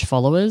large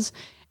followers.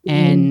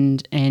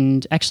 And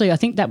actually, I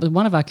think that was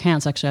one of our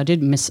accounts. Actually,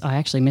 I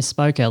actually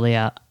misspoke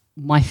earlier.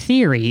 My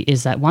theory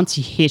is that once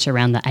you hit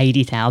around the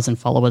 80,000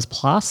 followers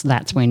plus,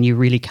 that's when you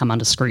really come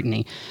under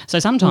scrutiny. So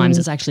sometimes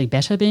it's actually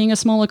better being a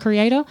smaller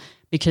creator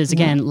because,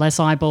 again, less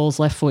eyeballs,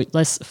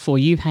 less For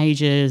You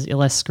pages,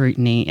 less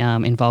scrutiny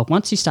involved.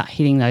 Once you start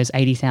hitting those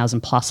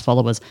 80,000 plus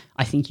followers,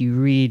 I think you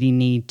really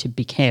need to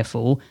be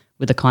careful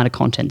with the kind of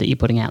content that you're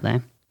putting out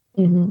there.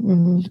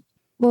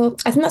 Well,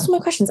 I think that's all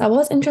my questions. I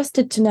was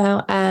interested to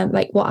know,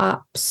 like what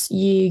apps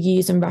you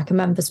use and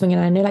recommend for swinging.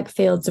 I know like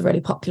Field's a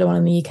really popular one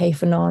in the UK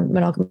for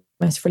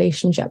non-monogamous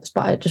relationships,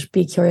 but I'd just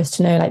be curious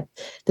to know like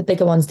the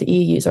bigger ones that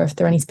you use, or if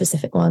there are any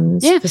specific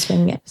ones for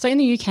swinging. So in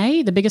the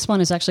UK, the biggest one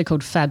is actually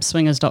called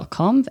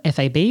fabswingers.com,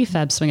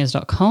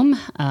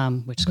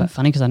 fabswingers.com, which is quite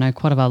funny because I know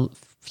quite a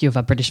few of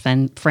our British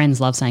friends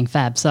love saying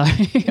fab, so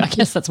I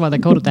guess that's why they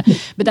called it that.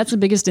 But that's the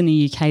biggest in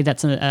the UK.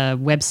 That's a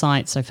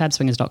website, so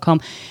fabswingers.com.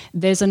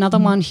 There's another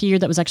one here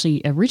that was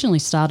actually originally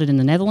started in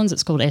the Netherlands.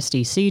 It's called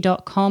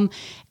sdc.com,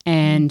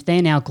 and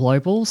they're now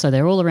global. So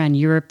they're all around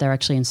Europe. They're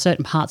actually in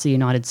certain parts of the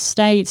United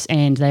States,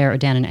 and they are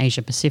down in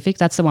Asia Pacific.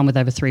 That's the one with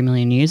over 3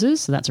 million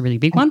users, so that's a really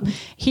big one.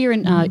 Here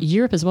in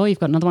Europe as well, you've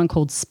got another one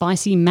called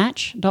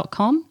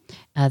spicymatch.com.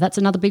 That's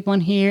another big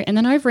one here. And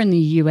then over in the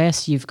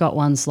US, you've got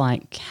ones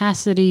like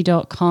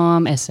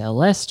Cassidy.com,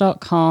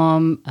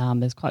 SLS.com.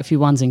 There's quite a few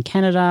ones in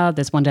Canada.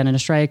 There's one down in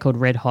Australia called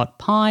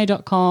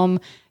RedHotPie.com.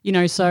 You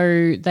know,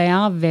 so they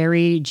are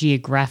very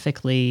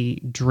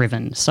geographically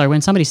driven. So when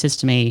somebody says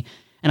to me,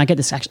 and I get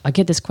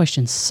this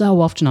question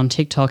so often on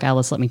TikTok,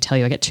 Alice, let me tell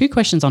you, I get 2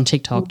 questions on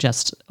TikTok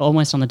just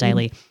almost on the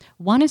daily.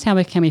 One is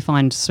how can we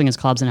find swingers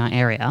clubs in our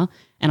area?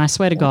 And I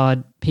swear to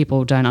God,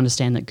 people don't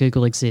understand that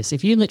Google exists.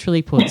 If you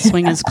literally put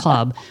Swingers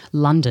Club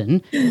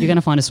London, you're going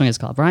to find a swingers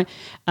club, right?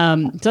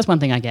 So that's one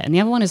thing I get. And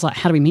the other one is like,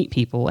 how do we meet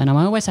people? And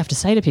I always have to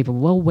say to people,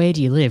 well, where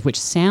do you live? Which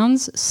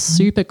sounds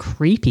super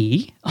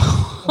creepy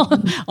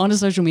on a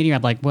social media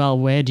app, like, well,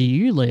 where do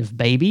you live,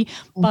 baby?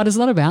 But it's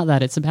not about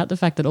that. It's about the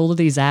fact that all of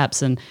these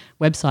apps and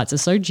websites are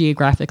so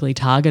geographically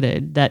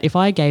targeted that if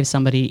I gave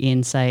somebody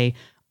in, say,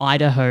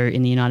 Idaho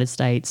in the United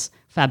States,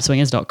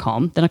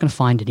 fabswingers.com, they're not going to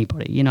find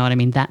anybody. You know what I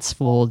mean? That's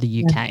for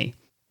the UK.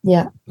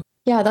 Yeah,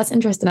 that's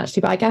interesting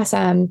actually. But I guess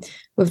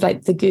with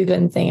like the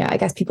Googling thing, I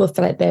guess people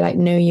feel like they like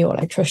know you or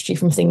like trust you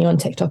from seeing you on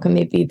TikTok, and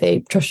maybe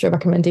they trust your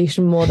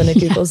recommendation more than a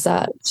Google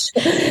search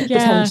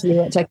potentially,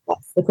 which I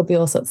guess there could be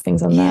all sorts of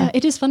things on there. Yeah,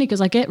 it is funny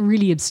because I get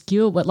really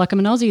obscure, but like I'm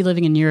an Aussie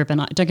living in Europe,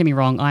 and don't get me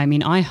wrong, I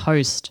mean, I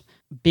host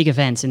big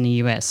events in the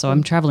US, so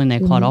I'm traveling there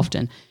quite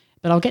often.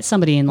 But I'll get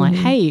somebody in like,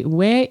 hey,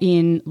 we're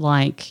in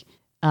like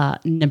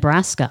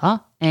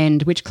Nebraska,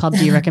 and which club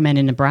do you recommend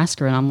in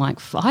Nebraska? And I'm like,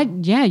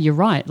 yeah, you're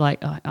right. Like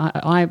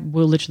I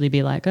will literally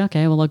be like,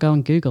 okay, well, I'll go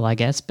on Google, I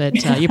guess.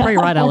 But you're probably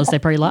right, Alice. They're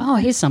probably like, oh,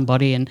 here's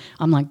somebody. And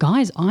I'm like,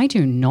 guys, I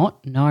do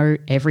not know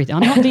everything.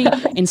 I'm not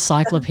the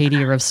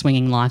encyclopedia of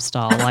swinging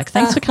lifestyle. Like,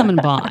 thanks for coming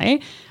by,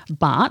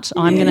 but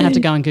I'm going to have to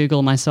go and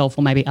Google myself,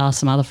 or maybe ask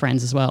some other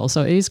friends as well.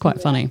 So it is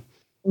quite funny.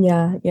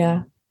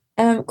 Yeah.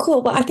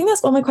 Cool. Well, I think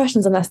that's all my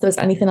questions, unless there's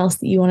anything else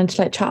that you wanted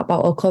to like chat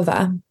about or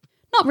cover.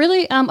 Not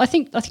really. I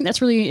think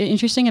that's really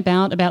interesting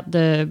about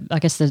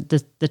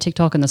the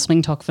TikTok and the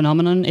SwingTok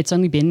phenomenon. It's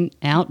only been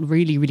out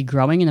really, really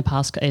growing in the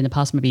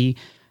past maybe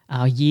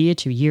a year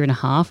to a year and a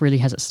half. Really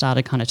has it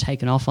started kind of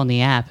taken off on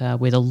the app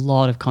with a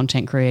lot of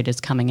content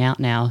creators coming out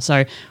now.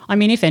 So I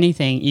mean, if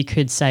anything, you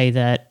could say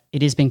that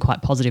it has been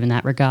quite positive in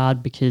that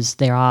regard, because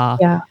there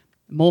are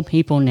more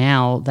people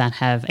now that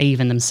have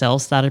even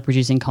themselves started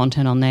producing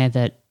content on there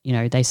that, you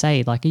know, they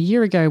say like a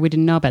year ago we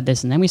didn't know about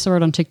this, and then we saw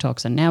it on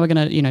TikToks, and now we're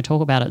going to, you know,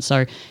 talk about it.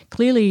 So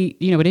clearly,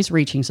 you know, it is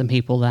reaching some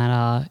people that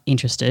are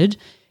interested.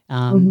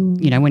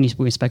 You know, when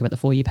we spoke about the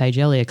For You page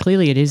earlier,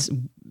 clearly it is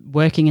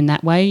working in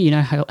that way, you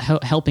know,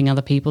 helping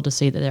other people to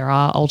see that there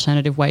are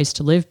alternative ways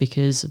to live,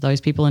 because those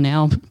people are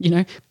now, you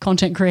know,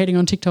 content creating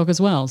on TikTok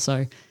as well.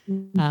 So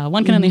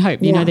one can only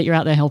hope, you know, that you're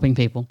out there helping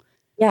people.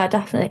 Yeah,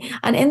 definitely.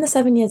 And in the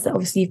 7 years that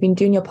obviously you've been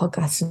doing your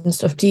podcast and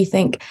stuff, do you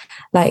think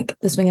like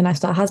the swinging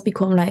lifestyle has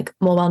become like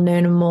more well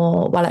known and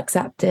more well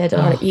accepted, or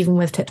like, even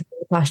with TikTok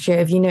last year,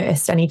 have you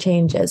noticed any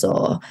changes,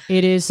 or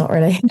it is not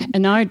really?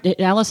 No,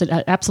 Alice, it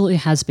absolutely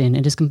has been.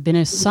 It has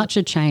been such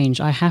a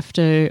change. I have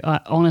to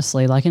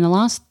honestly, like in the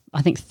last,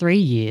 I think 3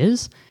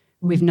 years,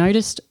 we've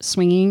noticed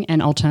swinging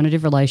and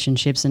alternative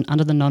relationships, and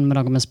under the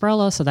non-monogamous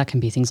umbrella, so that can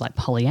be things like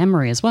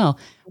polyamory as well.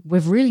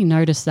 We've really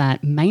noticed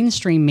that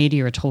mainstream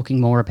media are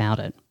talking more about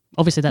it.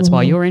 Obviously, that's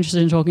why you're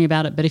interested in talking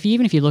about it. But if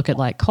you look at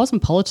like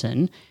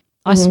Cosmopolitan,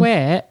 I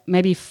swear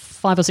maybe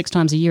 5 or 6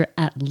 times a year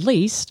at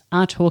least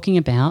are talking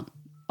about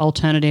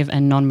alternative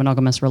and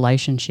non-monogamous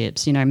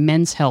relationships. You know,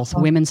 Men's Health,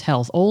 Women's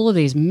Health, all of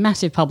these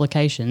massive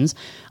publications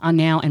are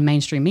now in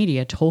mainstream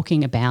media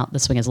talking about the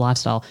swingers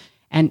lifestyle.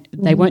 And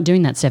they weren't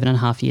doing that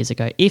 7.5 years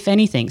ago. If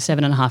anything,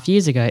 7.5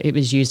 years ago, it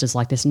was used as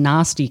like this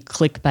nasty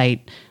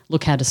clickbait,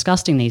 look how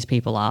disgusting these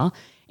people are,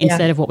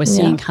 instead of what we're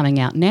seeing coming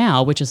out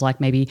now, which is like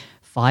maybe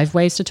 5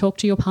 ways to talk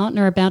to your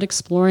partner about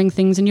exploring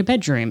things in your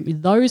bedroom.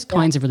 Those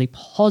kinds of really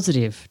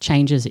positive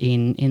changes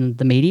in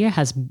the media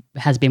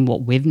has been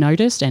what we've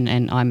noticed,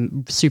 and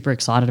I'm super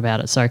excited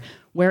about it. So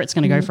where it's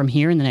going to go from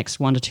here in the next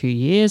 1 to 2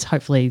 years,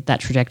 hopefully that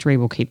trajectory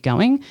will keep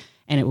going,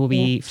 and it will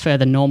be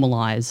further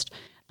normalized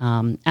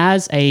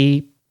as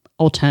a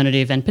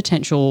alternative and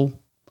potential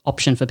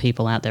option for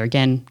people out there.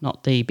 Again,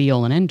 not the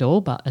be-all and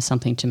end-all, but as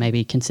something to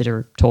maybe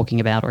consider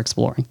talking about or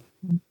exploring.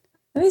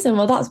 Amazing.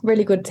 Well, that's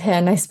really good to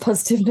hear. Nice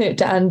positive note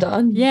to end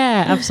on.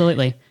 Yeah,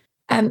 absolutely.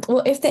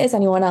 Well, if there is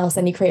anyone else,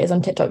 any creators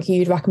on TikTok who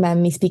you'd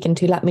recommend me speaking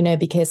to, let me know,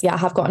 because I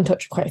have got in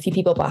touch with quite a few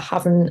people, but I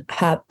haven't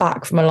heard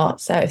back from a lot.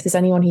 So if there's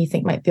anyone who you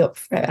think might be up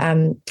for it,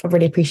 I'd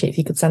really appreciate if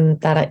you could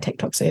send their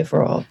TikToks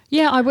over. Or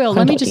yeah, I will.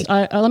 Let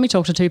me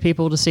talk to 2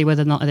 people to see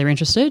whether or not they're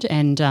interested,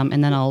 and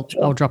then I'll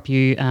drop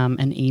you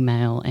an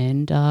email,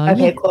 and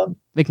cool.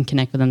 We can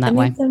connect with them that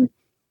way.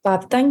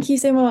 Fab. Thank you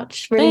so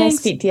much. Really nice to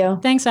speak to you.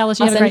 Thanks,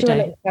 Alice. You have a great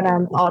day.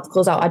 When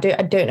articles out. I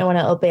don't know when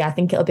it'll be. I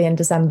think it'll be in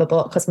December,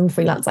 but because I'm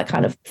freelance, I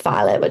kind of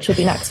file it, which will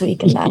be next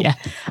week. And then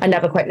I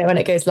never quite know when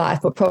it goes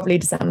live, but probably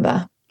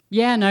December.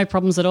 Yeah, no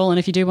problems at all. And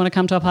if you do want to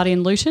come to a party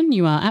in Luton,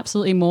 you are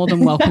absolutely more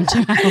than welcome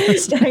to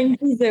ours. Thank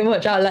you so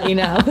much. I'll let you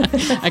know.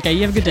 Okay,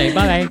 you have a good day.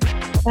 Bye.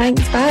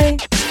 Thanks. Bye.